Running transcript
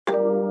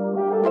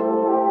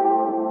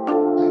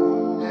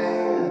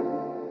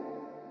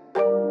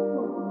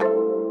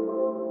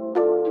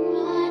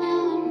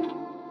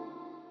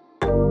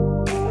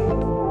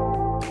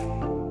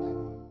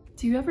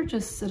ever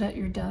just sit at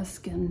your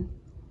desk and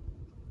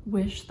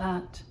wish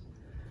that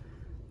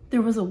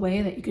there was a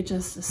way that you could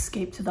just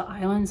escape to the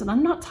islands? And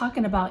I'm not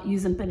talking about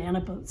using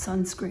banana boat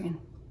sunscreen.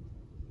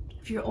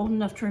 If you're old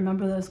enough to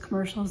remember those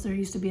commercials, there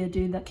used to be a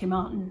dude that came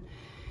out and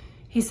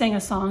he sang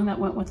a song that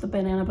went with the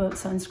banana boat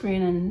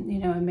sunscreen, and you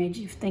know, it made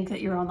you think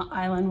that you're on the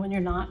island when you're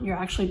not. You're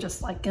actually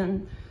just like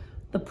in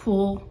the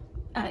pool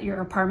at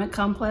your apartment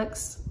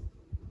complex.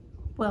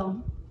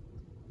 Well,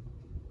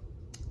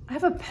 I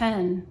have a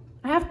pen.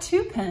 I have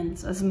 2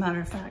 pens, as a matter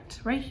of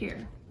fact, right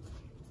here.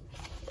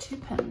 2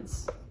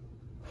 pens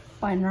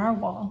by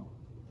Narwhal.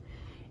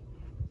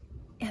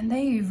 And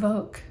they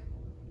evoke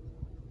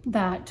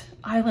that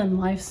island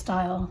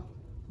lifestyle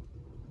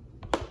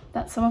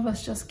that some of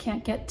us just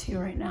can't get to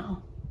right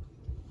now.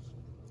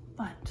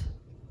 But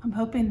I'm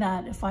hoping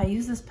that if I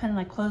use this pen and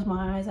I close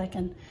my eyes, I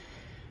can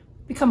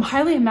become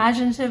highly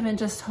imaginative and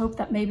just hope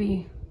that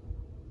maybe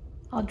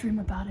I'll dream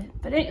about it.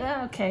 But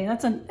okay,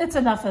 it's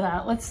enough of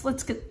that.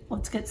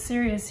 Let's get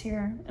serious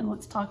here, and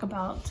let's talk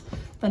about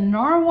the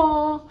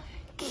Narwhal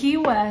Key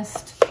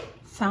West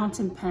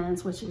fountain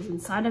pens, which is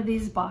inside of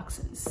these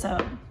boxes. So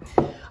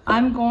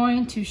I'm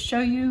going to show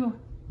you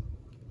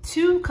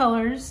 2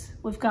 colors.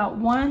 We've got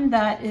one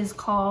that is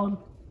called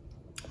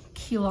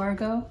Key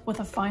Largo with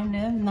a fine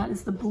nib, and that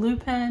is the blue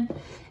pen.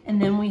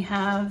 And then we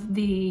have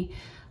the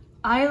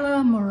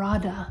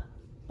Islamorda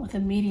with a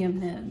medium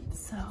nib.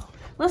 So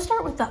let's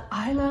start with the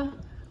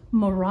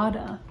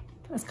Islamorda.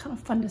 That's kind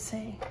of fun to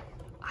say.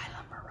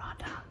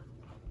 Islamorda.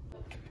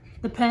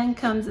 The pen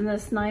comes in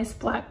this nice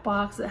black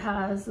box. It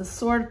has the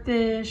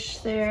swordfish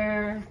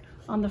there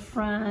on the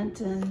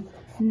front and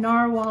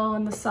narwhal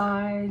on the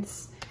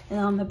sides. And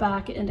on the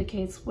back, it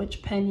indicates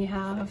which pen you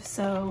have.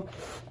 So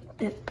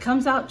it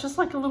comes out just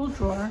like a little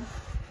drawer.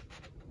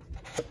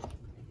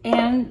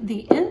 And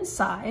the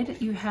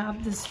inside, you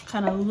have this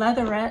kind of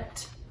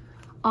leatherette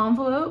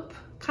envelope,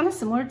 kind of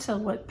similar to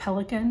what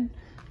Pelican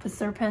puts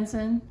their pens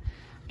in.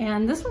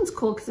 And this one's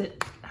cool because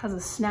it has a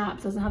snap.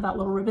 It doesn't have that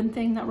little ribbon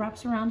thing that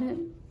wraps around it.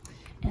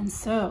 And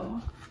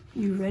so,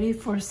 you ready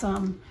for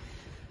some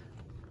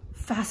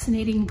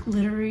fascinating,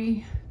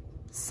 glittery,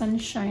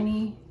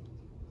 sunshiny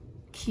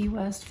Key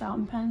West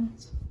fountain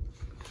pens?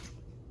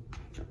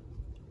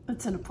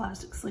 It's in a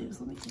plastic sleeve,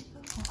 so let me take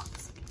that. Hold on a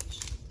second.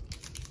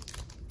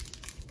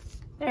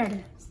 There it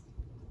is.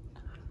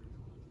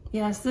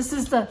 Yes, this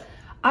is the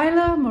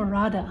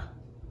Islamorda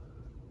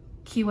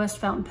Key West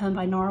fountain pen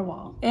by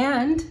Narwhal.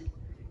 And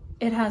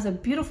it has a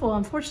beautiful,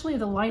 unfortunately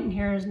the light in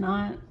here is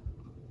not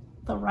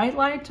the right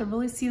light to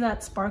really see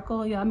that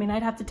sparkle. Yeah, I mean,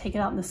 I'd have to take it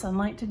out in the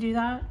sunlight to do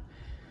that.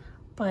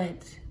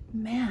 But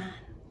man,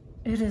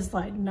 it is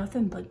like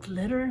nothing but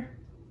glitter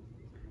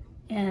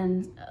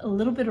and a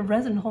little bit of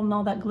resin holding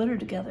all that glitter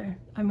together.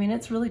 I mean,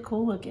 it's really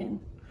cool looking.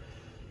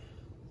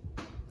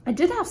 I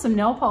did have some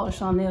nail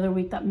polish on the other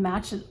week that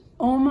matched it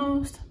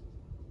almost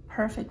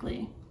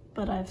perfectly,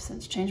 but I've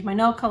since changed my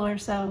nail color,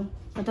 so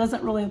it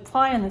doesn't really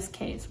apply in this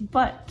case.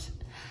 But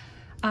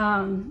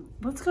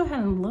let's go ahead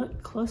and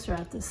look closer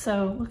at this.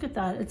 So look at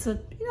that. It's a,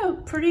 you know,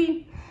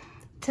 pretty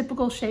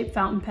typical shape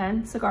fountain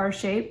pen, cigar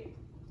shape.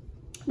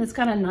 It's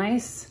got a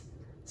nice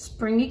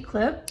springy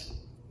clip.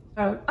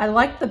 I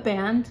like the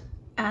band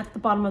at the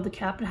bottom of the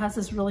cap. It has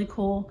this really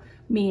cool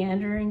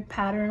meandering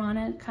pattern on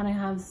it. Kind of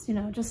has, you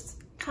know,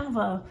 just kind of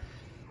a,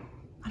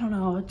 I don't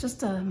know,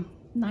 just a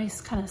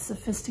nice kind of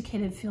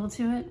sophisticated feel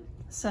to it.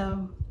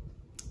 So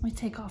let me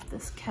take off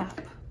this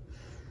cap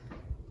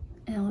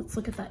and let's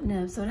look at that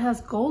nib. So it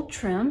has gold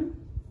trim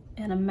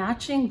and a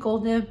matching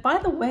gold nib. By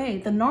the way,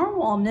 the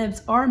Narwhal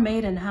nibs are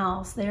made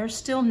in-house. They are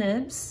steel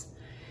nibs.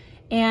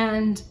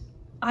 And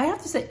I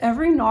have to say,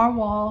 every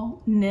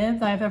Narwhal nib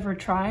that I've ever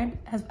tried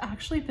has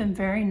actually been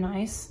very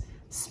nice,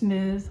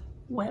 smooth,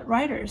 wet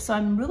riders. So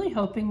I'm really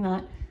hoping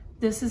that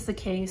this is the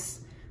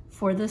case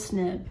for this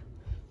nib.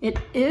 It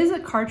is a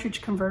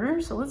cartridge converter,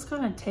 so let's go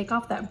ahead and take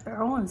off that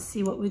barrel and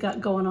see what we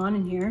got going on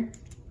in here.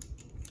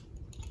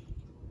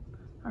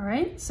 All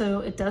right,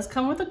 so it does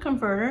come with a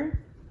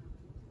converter.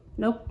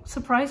 Nope,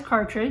 surprise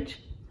cartridge.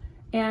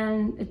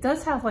 And it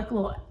does have like a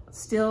little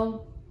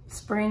steel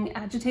spring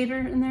agitator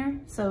in there.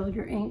 So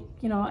your ink,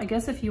 you know, I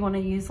guess if you want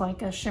to use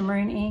like a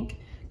shimmering ink,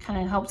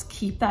 kind of helps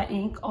keep that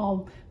ink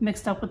all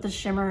mixed up with the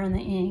shimmer and the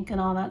ink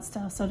and all that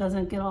stuff, so it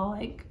doesn't get all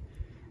like,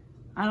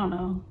 I don't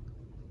know,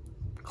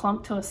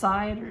 clumped to a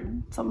side or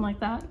something like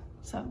that.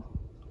 So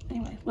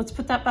anyway, let's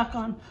put that back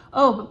on.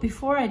 Oh, but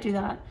before I do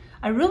that,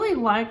 I really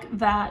like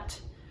that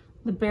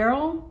the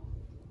barrel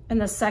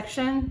and the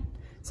section,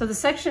 so the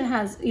section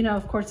has, you know,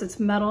 of course it's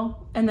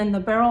metal, and then the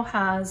barrel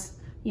has,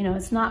 you know,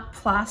 it's not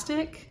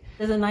plastic.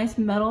 There's a nice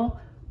metal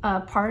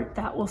part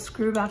that will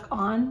screw back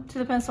on to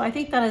the pen. So I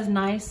think that is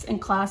nice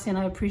and classy, and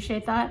I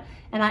appreciate that.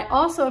 And I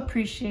also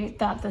appreciate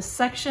that the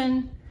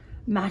section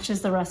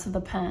matches the rest of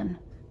the pen,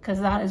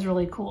 because that is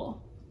really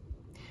cool.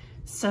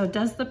 So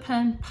does the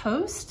pen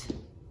post?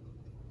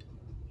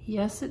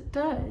 Yes, it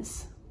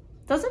does.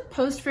 Doesn't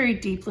post very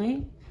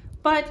deeply,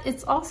 but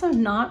it's also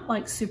not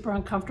like super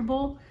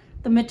uncomfortable.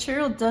 The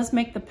material does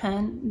make the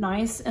pen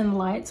nice and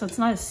light, so it's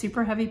not a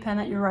super heavy pen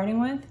that you're writing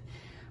with,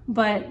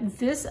 but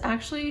this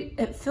actually,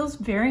 it feels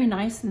very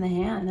nice in the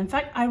hand. In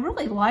fact, I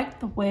really like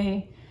the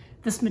way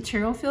this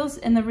material feels,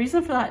 and the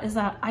reason for that is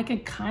that I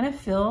could kind of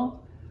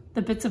feel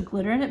the bits of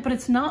glitter in it, but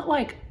it's not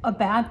like a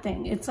bad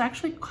thing. It's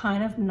actually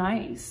kind of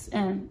nice,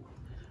 and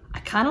I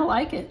kind of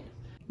like it.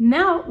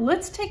 Now,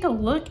 let's take a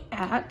look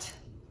at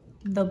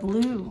the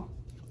blue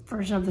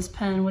version of this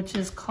pen, which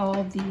is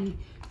called the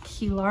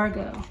Key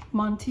Largo.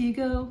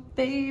 Montego,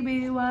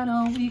 baby, why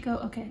don't we go?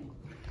 Okay,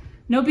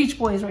 no Beach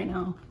Boys right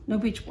now. No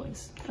Beach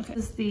Boys. Okay,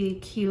 this is the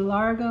Key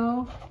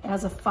Largo. It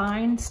has a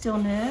fine steel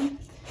nib,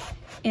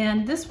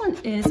 and this one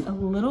is a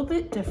little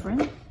bit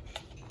different.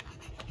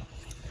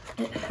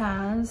 It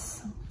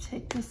has,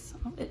 take this,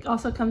 it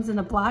also comes in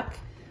a black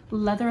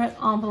leatherette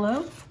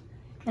envelope.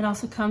 It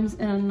also comes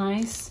in a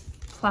nice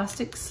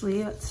plastic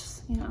sleeve.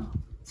 It's, you know,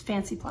 it's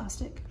fancy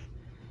plastic.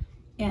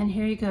 And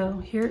here you go.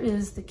 Here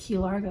is the Key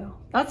Largo.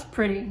 That's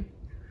pretty.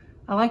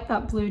 I like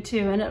that blue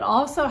too. And it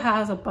also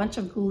has a bunch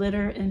of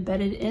glitter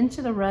embedded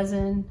into the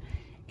resin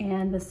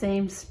and the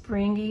same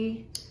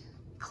springy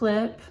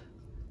clip,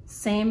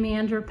 same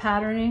meander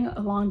patterning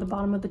along the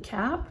bottom of the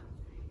cap.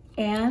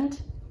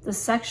 And the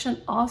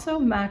section also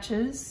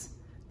matches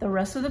the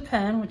rest of the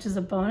pen, which is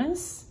a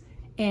bonus.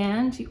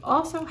 And you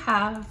also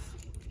have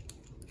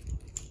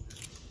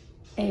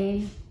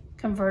a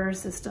converter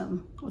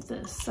system with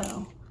this.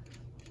 So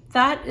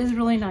that is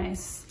really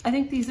nice. I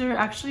think these are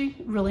actually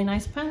really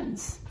nice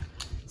pens.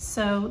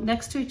 So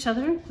next to each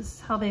other, this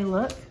is how they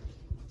look.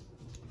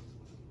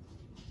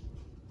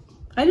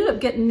 I ended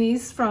up getting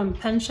these from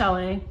Pen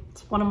Chalet.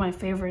 It's one of my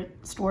favorite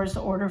stores to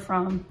order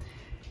from.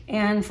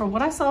 And from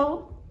what I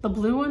saw, the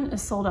blue one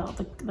is sold out.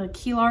 The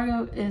Key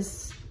Largo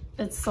it's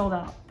sold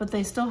out, but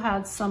they still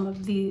had some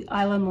of the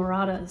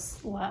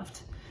Islamordas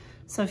left.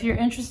 So if you're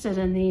interested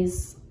in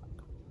these,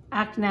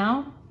 act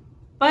now.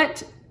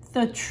 But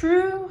the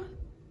true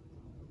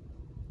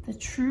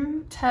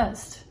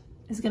test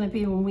is going to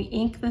be when we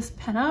ink this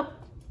pen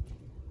up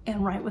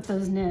and write with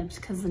those nibs,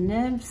 because the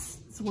nibs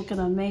is what's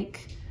going to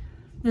make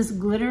this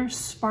glitter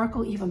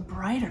sparkle even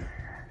brighter.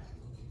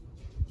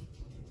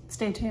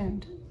 Stay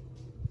tuned.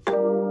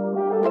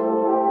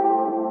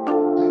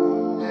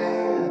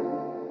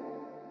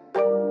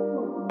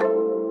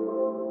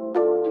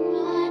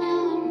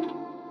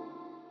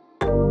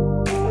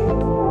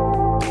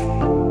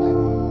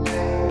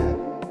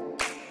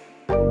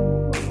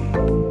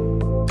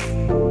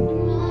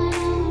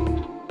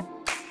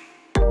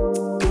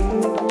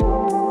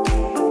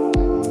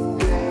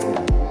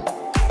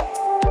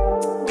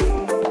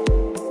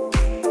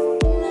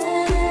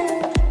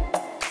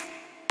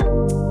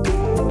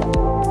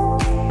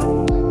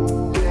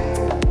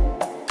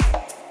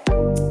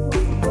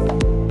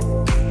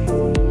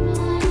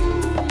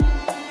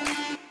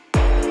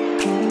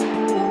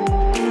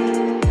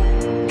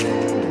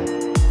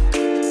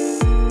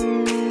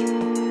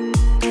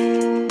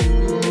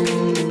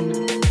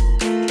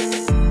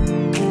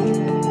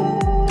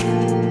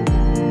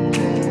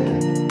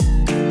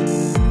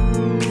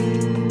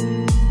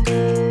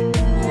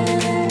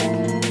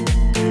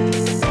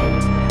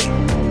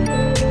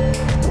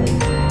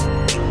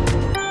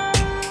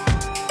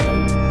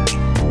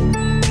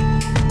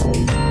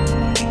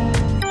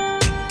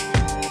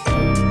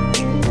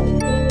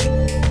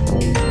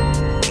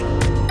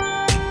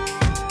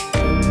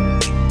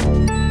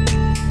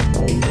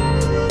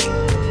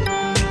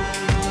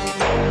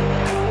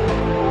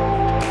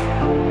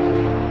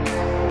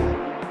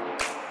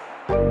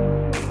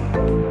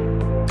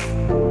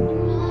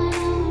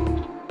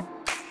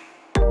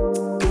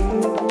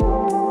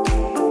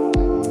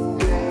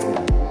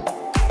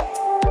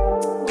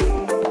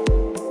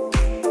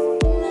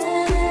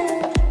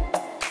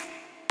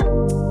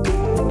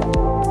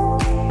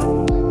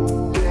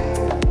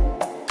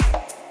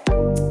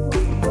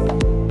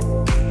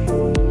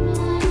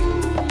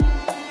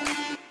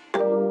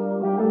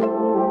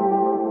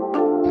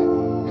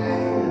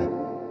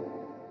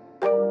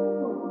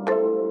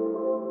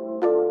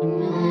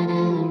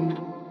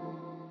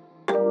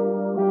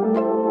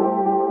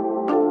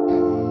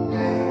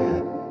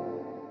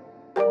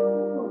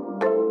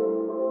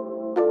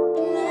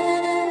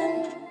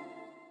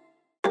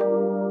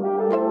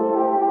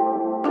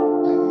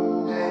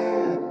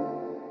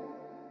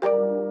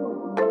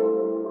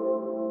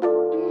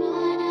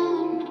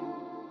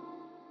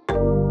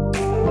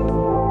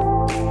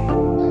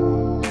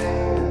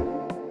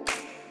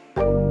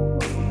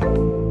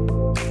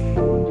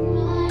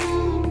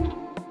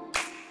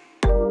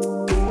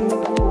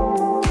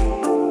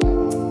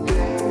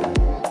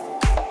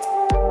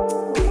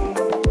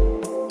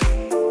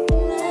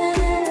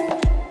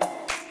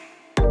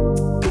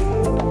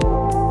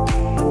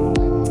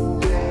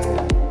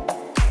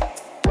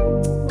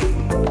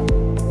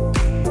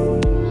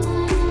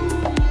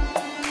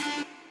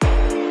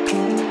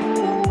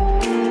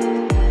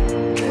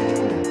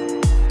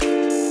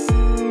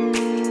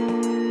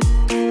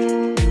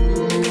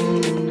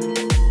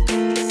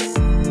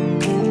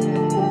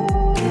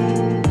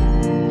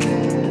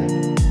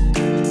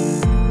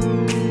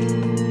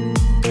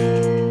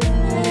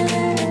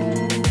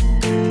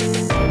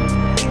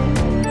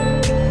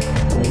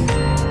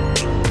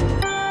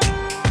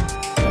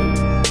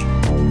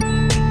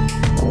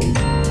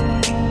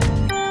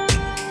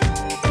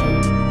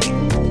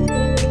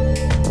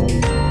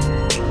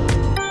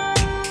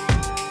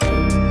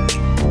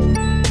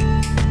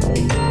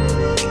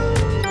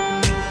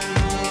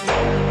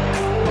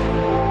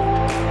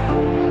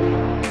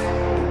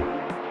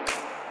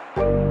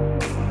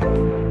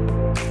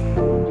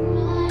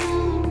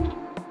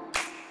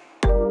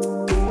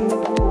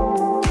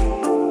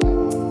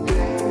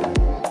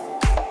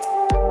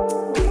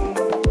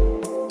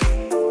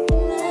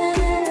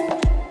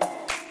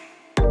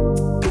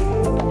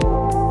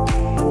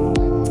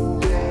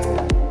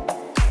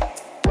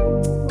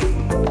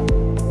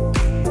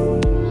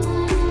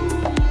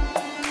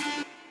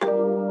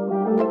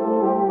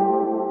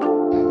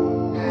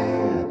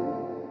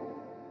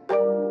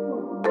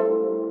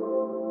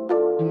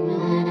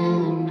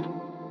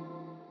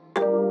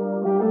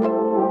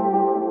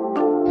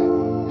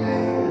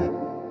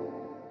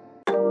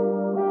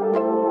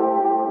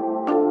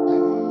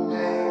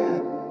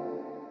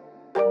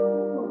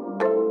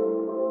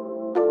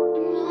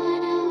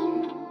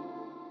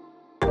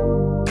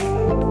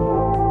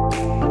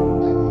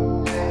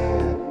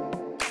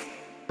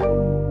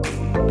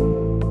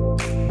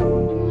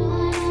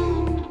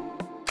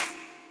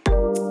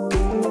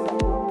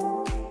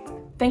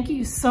 thank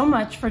you so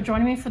much for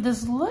joining me for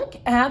this look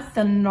at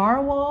the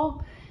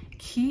Narwhal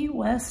Key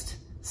West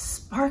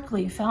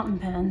sparkly fountain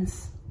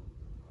pens.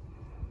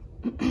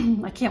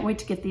 I can't wait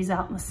to get these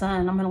out in the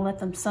sun. I'm gonna let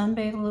them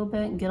sunbathe a little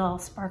bit and get all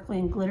sparkly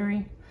and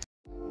glittery.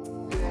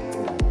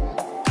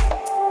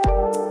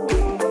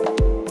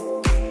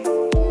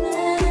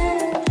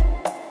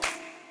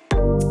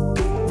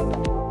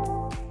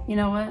 You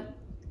know what?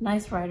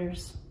 Nice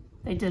writers.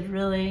 They did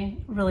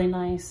really, really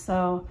nice.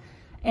 So,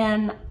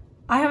 and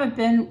I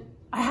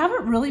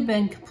haven't really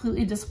been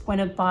completely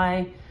disappointed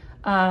by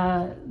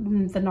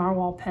the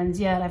Narwhal pens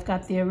yet. I've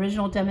got the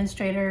original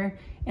demonstrator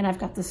and I've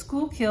got the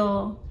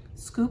Schuylkill,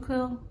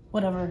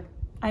 whatever.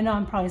 I know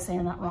I'm probably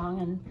saying that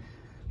wrong, and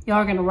y'all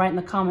are gonna write in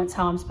the comments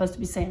how I'm supposed to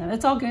be saying that.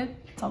 It's all good,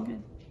 it's all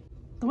good.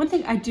 The one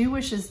thing I do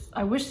wish is,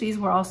 I wish these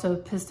were also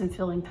piston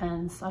filling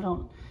pens. I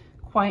don't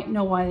quite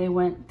know why they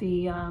went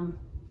the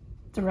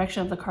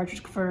direction of the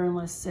cartridge converter,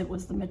 unless it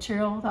was the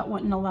material that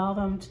wouldn't allow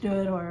them to do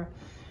it or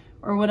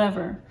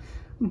whatever.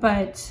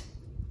 But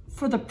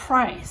for the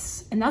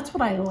price, and that's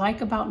what I like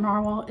about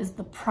Narwhal, is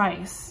the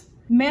price.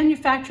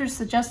 Manufacturer's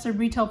suggested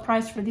retail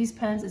price for these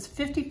pens is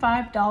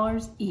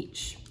 $55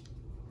 each.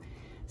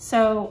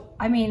 So,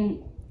 I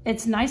mean,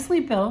 it's nicely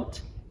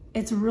built,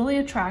 it's really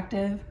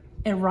attractive,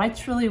 it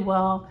writes really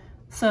well.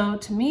 So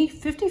to me,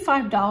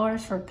 $55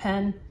 for a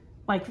pen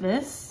like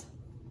this,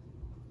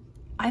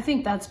 I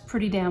think that's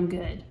pretty damn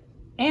good.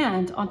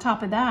 And on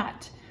top of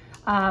that,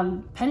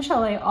 Pen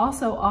Chalet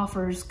also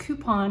offers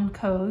coupon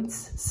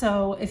codes.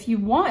 So if you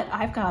want,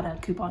 I've got a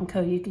coupon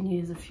code you can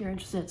use if you're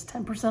interested. It's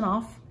 10%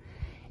 off,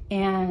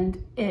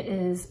 and it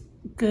is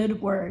good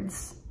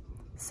words.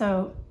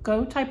 So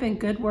go type in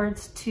good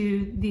words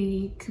to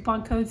the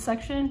coupon code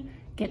section,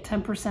 get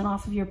 10%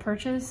 off of your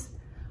purchase.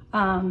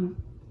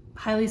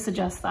 Highly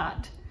suggest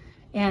that.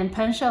 And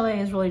Pen Chalet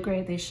is really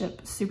great. They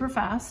ship super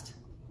fast,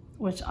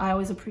 which I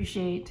always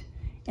appreciate.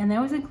 And they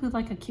always include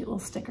like a cute little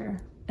sticker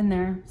in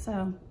there.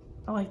 So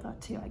I like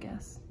that too, I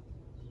guess.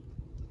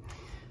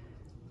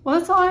 Well,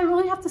 that's all I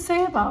really have to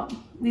say about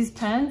these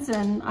pens,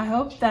 and I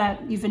hope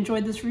that you've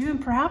enjoyed this review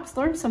and perhaps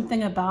learned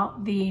something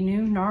about the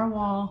new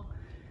Narwhal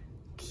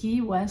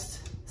Key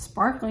West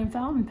sparkling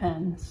fountain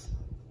pens.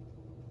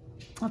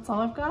 That's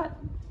all I've got.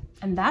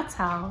 And that's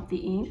how the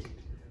ink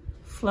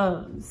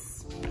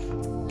flows.